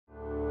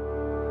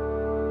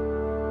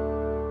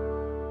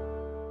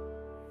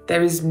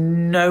There is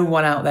no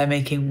one out there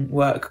making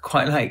work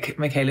quite like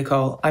Michaela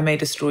Coel. I May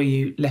Destroy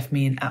You left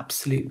me in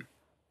absolute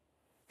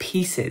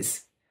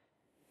pieces.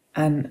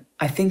 And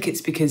I think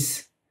it's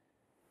because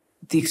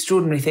the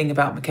extraordinary thing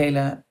about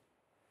Michaela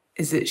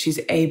is that she's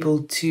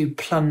able to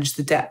plunge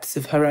the depths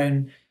of her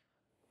own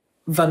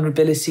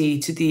vulnerability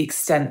to the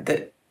extent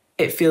that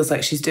it feels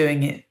like she's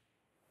doing it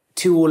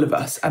to all of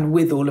us and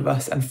with all of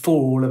us and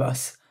for all of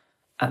us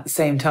at the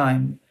same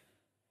time.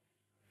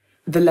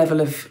 The level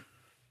of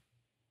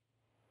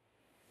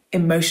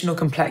emotional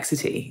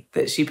complexity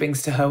that she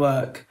brings to her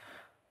work,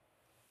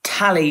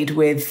 tallied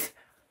with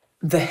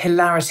the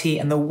hilarity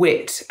and the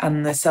wit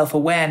and the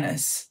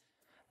self-awareness,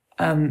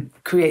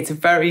 creates a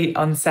very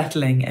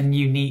unsettling and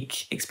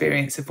unique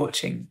experience of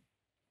watching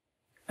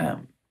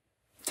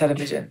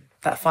television.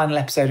 That final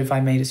episode of I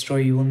May Destroy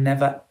You will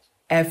never,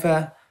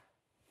 ever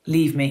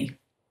leave me.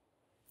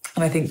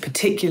 And I think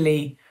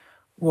particularly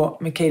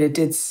what Michaela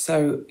did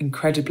so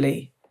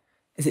incredibly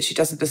is that she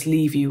doesn't just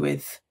leave you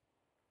with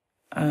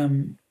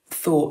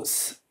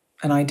thoughts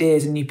and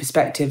ideas and new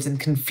perspectives and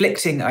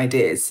conflicting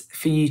ideas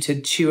for you to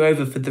chew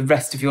over for the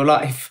rest of your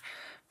life,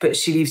 but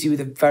she leaves you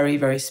with a very,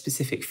 very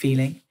specific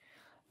feeling,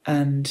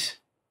 and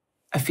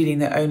a feeling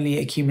that only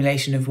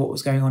accumulation of what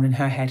was going on in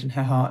her head and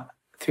her heart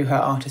through her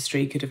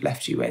artistry could have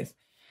left you with.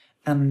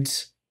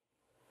 And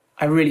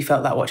I really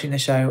felt that watching the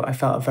show. I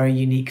felt a very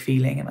unique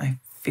feeling, and I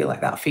feel like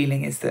that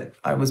feeling is that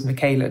I was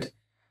Michaela'd,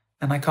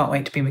 and I can't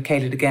wait to be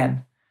Michaela'd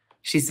again.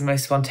 She's the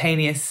most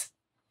spontaneous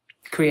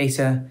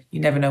creator. You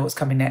never know what's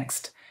coming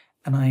next.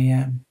 And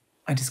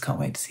I just can't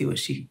wait to see what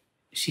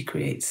she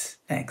creates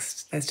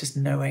next. There's just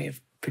no way of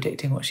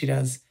predicting what she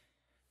does.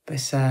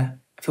 But I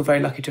feel very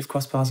lucky to have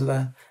crossed paths with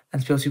her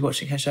and to be able to be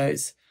watching her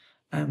shows.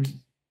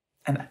 And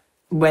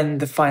when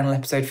the final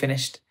episode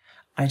finished,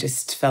 I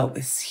just felt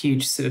this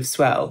huge sort of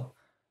swell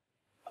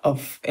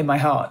in my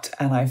heart.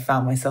 And I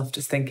found myself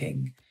just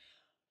thinking,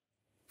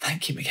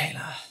 thank you,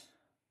 Michaela.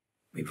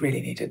 We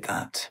really needed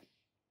that.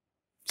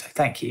 So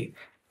thank you.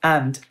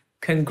 And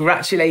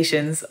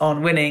congratulations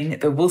on winning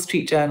the Wall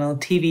Street Journal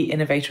TV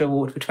Innovator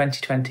Award for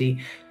 2020.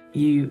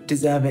 You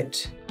deserve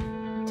it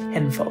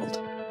tenfold.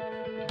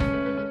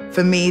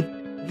 For me,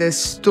 the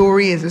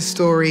story is a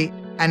story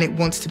and it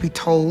wants to be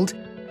told.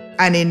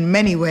 And in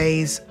many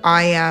ways,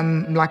 I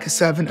am like a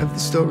servant of the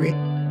story.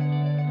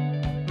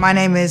 My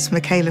name is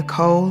Michaela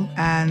Coel,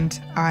 and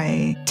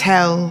I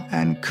tell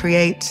and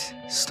create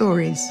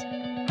stories.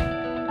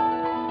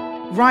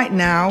 Right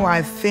now,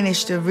 I've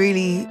finished a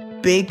really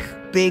big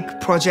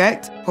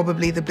project,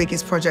 probably the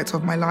biggest project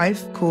of my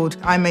life, called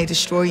I May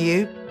Destroy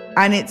You.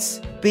 And it's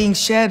being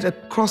shared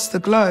across the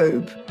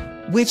globe,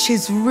 which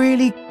is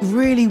really,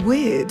 really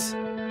weird.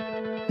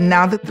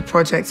 Now that the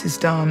project is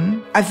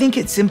done, I think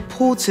it's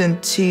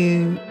important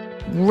to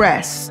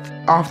rest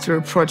after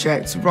a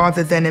project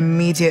rather than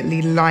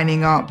immediately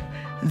lining up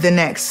the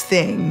next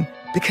thing.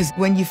 Because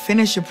when you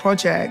finish a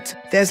project,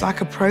 there's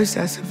like a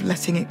process of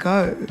letting it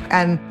go.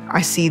 And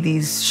I see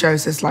these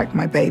shows as like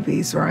my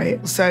babies,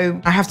 right? So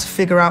I have to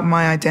figure out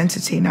my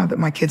identity now that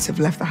my kids have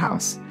left the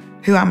house.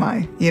 Who am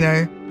I, you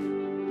know?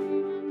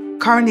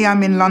 Currently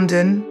I'm in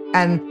London,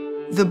 and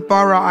the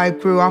borough I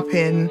grew up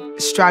in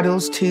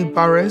straddles two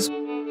boroughs.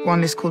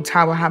 One is called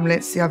Tower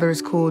Hamlets, the other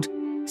is called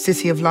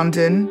City of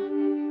London.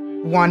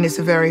 One is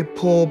a very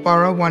poor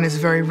borough, one is a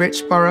very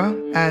rich borough,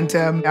 and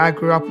I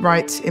grew up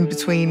right in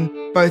between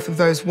both of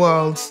those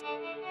worlds.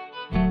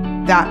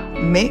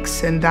 That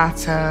mix and that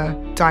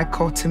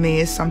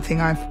dichotomy is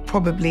something I've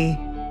probably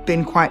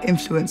been quite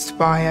influenced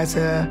by as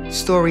a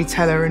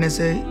storyteller and as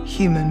a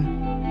human.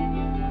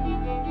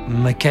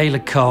 Michaela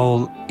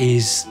Coel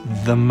is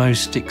the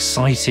most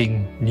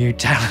exciting new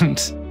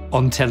talent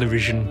on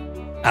television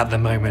at the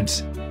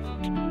moment.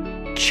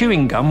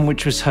 Chewing Gum,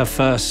 which was her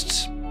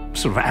first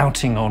sort of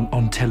outing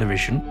on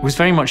television, was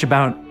very much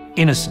about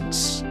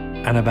innocence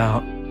and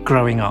about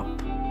growing up.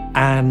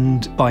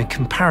 And by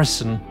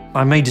comparison,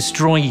 I May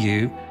Destroy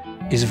You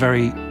is a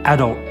very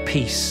adult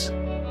piece.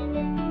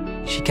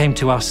 She came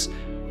to us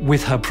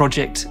with her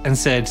project and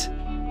said,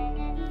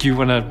 do you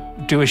want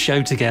to do a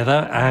show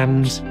together?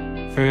 And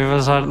three of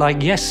us are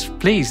like, yes,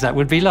 please, that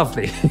would be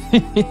lovely.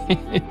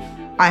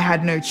 I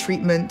had no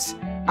treatment.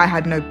 I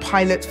had no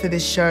pilot for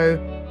this show.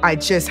 I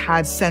just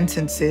had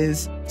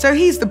sentences. So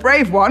he's the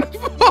brave one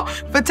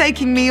for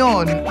taking me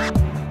on.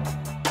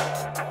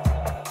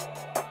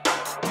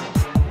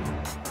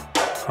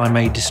 I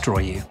May Destroy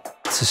You.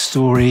 It's a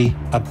story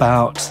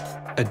about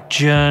a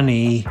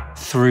journey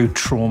through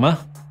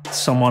trauma,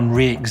 someone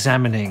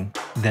re-examining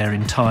their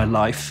entire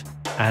life,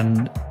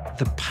 and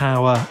the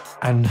power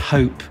and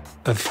hope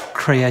of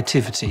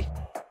creativity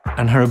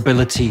and her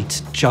ability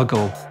to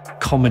juggle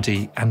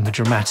comedy and the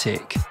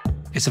dramatic.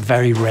 It's a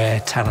very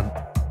rare talent.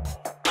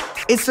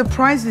 It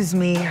surprises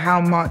me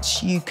how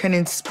much you can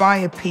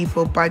inspire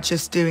people by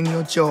just doing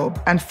your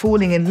job and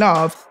falling in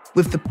love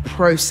with the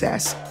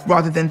process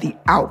rather than the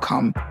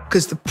outcome,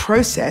 because the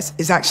process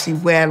is actually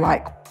where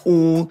like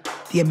all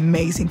the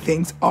amazing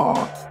things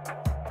are.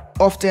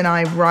 Often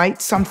I write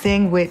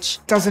something which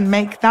doesn't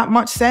make that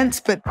much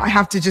sense, but I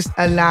have to just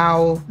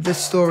allow the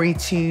story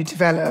to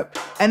develop.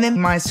 And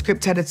then my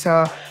script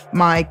editor,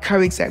 my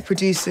co-exec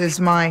producers,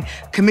 my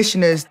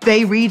commissioners,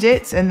 they read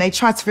it and they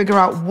try to figure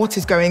out what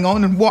is going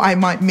on and what I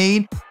might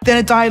mean. Then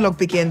a dialogue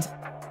begins.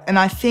 And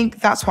I think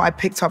that's what I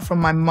picked up from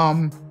my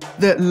mum,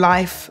 that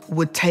life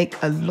would take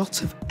a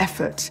lot of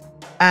effort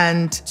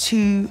and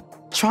to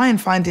try and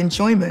find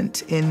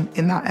enjoyment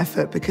in that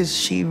effort, because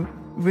she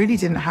really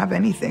didn't have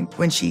anything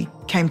when she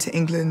came to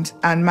England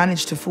and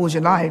managed to forge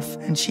a life.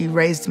 And she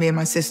raised me and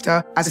my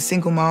sister as a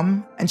single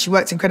mum, and she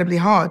worked incredibly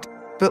hard,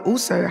 but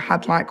also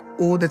had like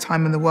all the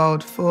time in the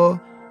world for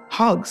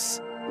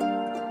hugs.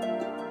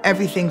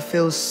 Everything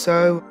feels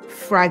so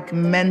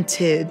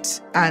fragmented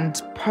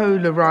and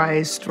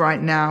polarized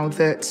right now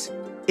that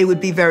it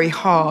would be very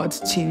hard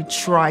to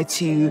try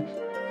to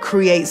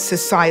create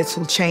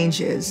societal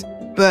changes.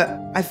 But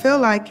I feel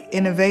like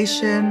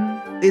innovation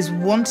is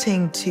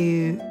wanting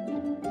to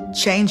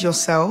change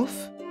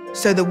yourself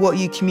so that what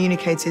you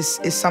communicate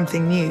is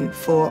something new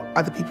for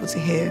other people to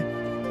hear.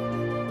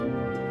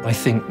 I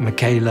think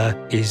Michaela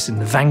is in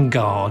the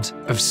vanguard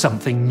of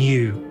something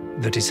new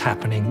that is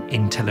happening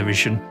in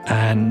television.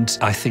 And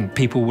I think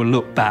people will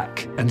look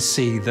back and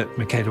see that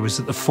Michaela was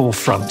at the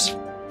forefront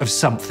of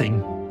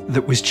something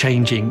that was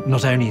changing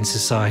not only in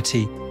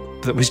society,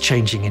 but was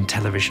changing in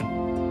television.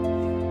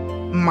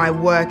 My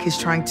work is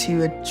trying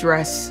to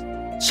address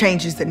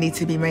changes that need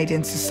to be made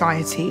in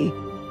society.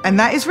 And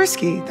that is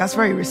risky. That's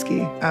very risky.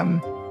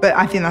 But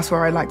I think that's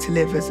where I like to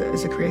live as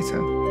a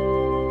creator.